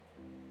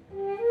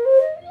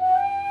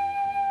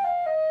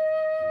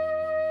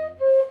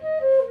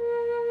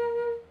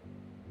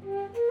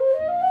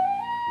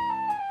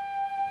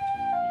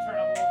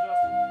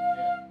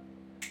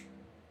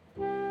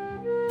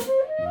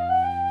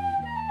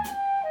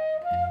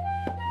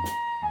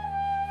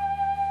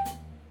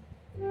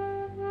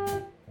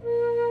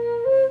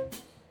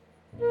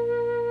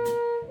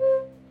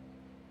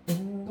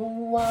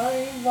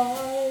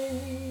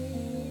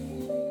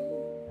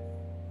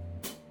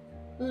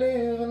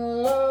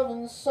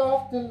one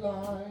soft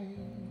delight,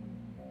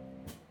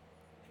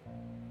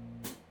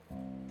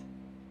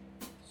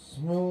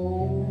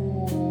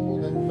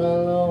 smooth and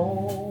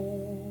mellow,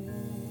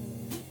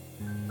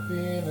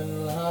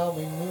 feeling how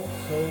we move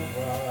so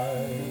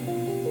right.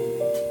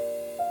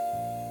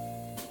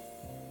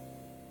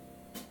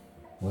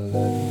 Well,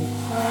 let the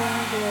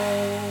time go,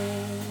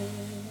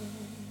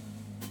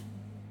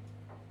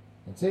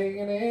 and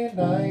taking it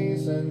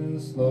nice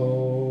and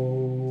slow.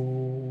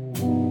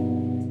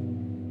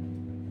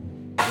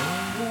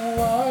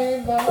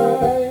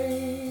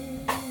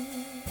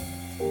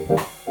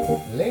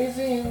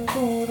 Lazy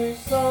into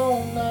this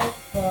all night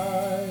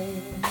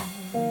fight,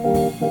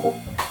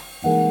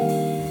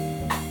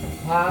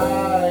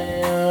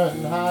 higher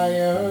and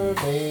higher,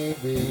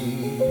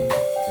 baby,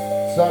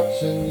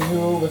 touching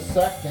you a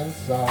second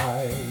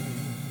sight.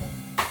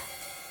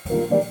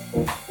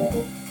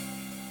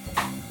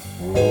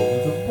 Roll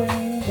the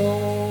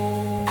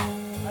rainbow,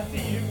 I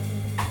see you.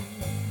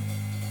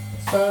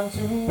 it's time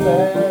to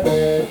let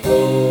it go.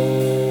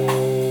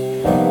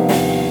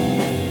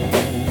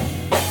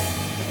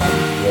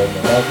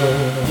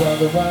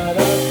 Rather ride up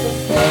the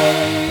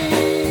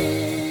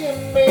sleigh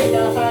and make a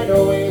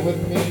hideaway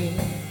with me,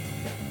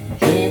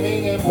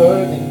 dreaming and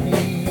burning me.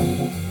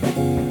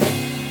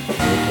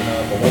 Looking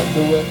out the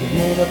window at the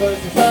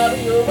universe inside of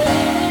your way.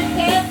 We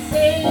can't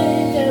say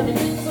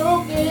everything's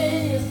okay,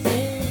 you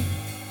see,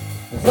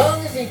 as long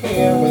as you're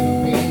here with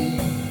me.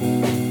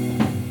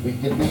 We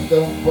can leave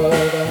the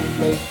world and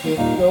make it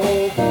go.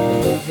 We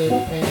can lose it in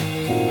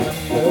the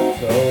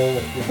undertow.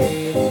 If you say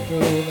it's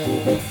true, then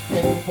we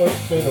can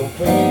push it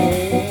away.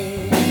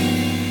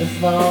 As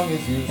long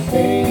as you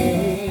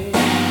say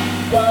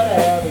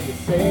whatever you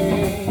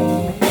say,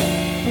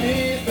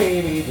 please,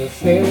 baby, just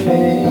stay.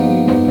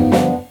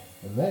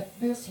 Let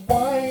this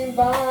wine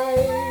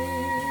light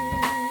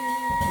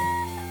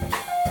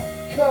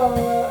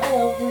color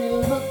every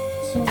look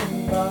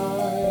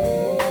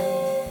tonight.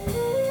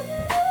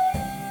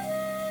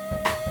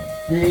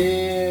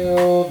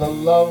 Feel the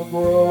love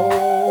grow,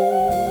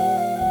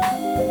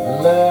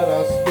 let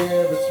our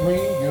spirits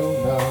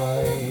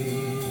reunite.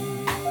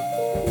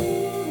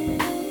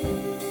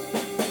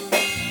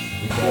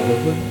 We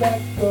never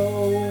let go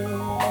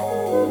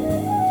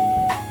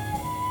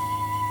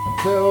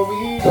until we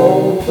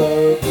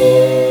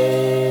overflow.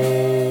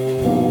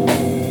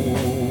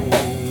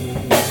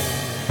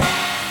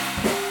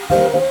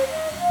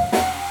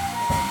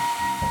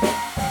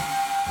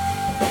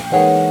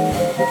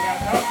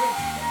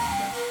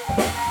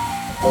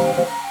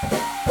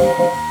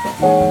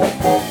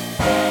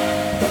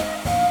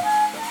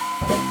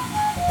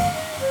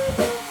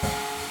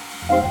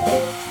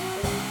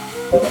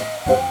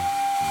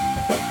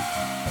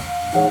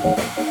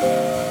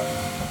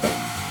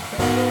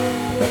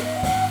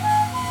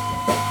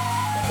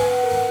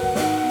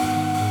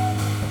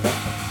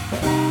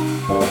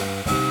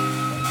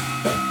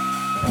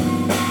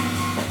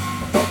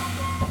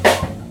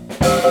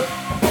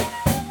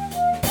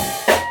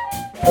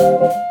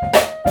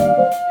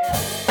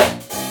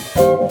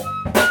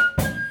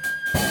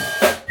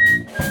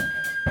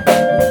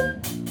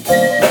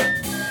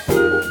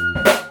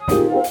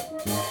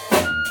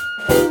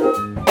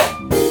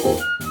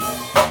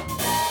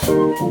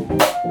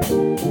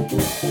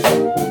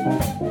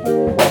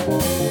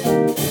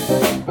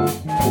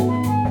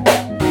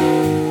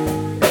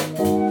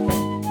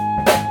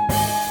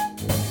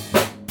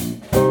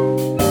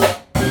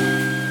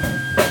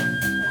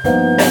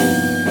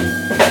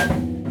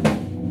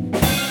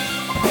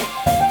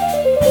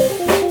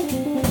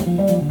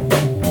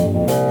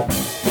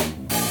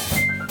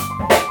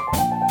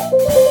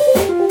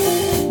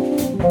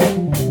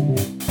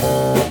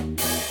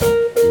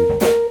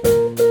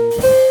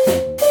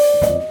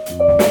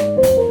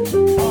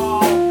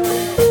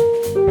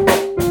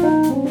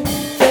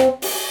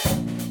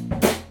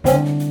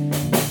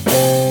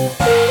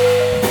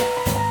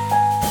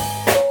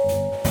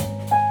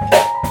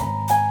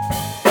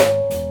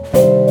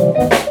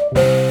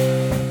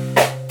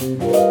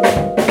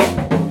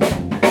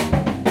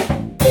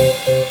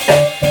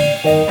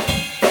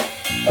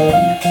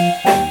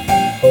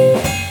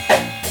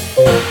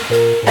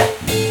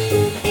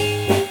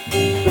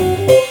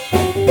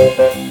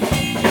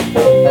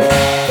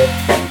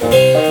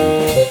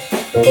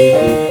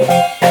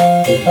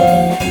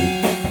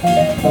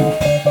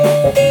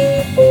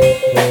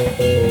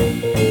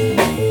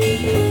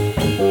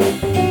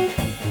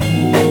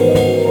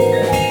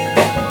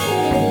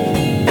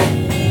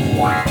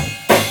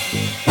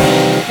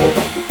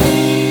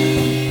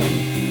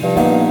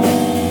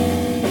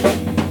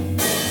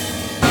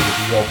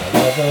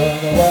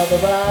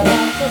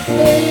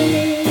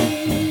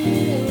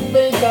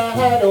 Make a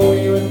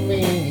hideaway with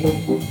me,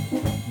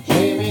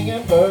 dreaming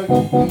and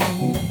burning.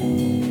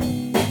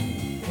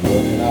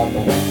 Looking out the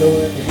window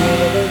at the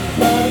universe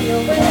inside of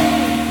your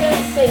brain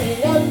and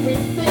saying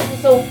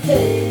everything's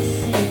okay.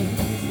 See,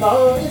 as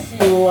long as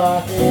you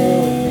are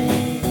here with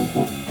me,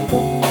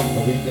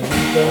 we can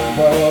leave the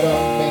world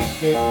and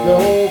make it go.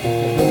 We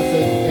can lose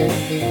it in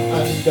the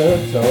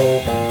undertow.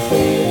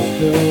 Say it's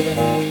true, then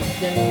we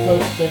can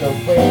push it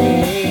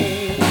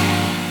away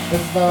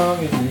as long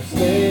as you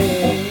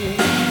stay.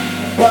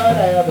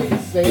 Whatever you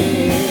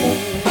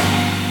say,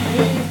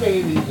 please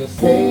baby just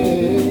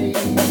stay.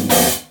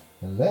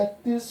 And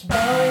let this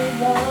white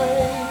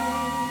light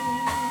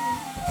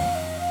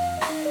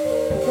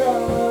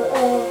cover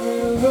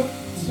every look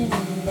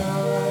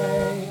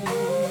tonight.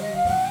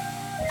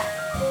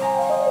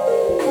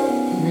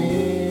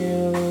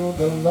 Feel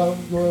the love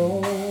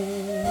grow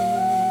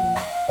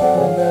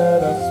and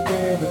let our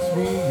spirits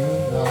reunite.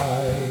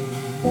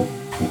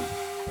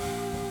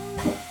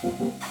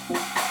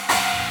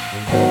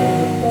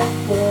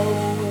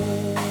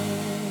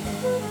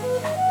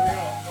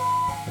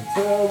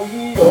 Until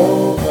we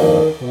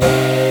overflow.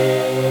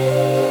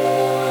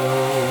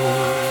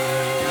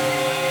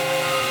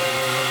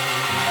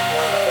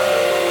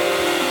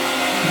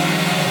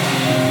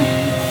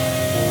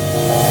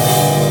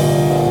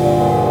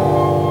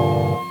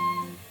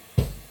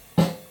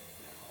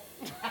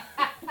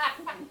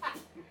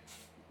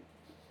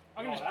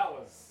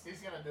 He's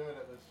gonna do it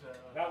at this show.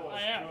 That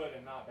was good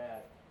and not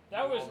bad.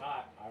 That was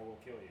not. I will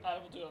kill you. I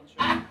will do it on the show.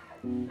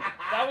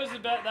 That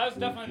was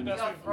definitely the best.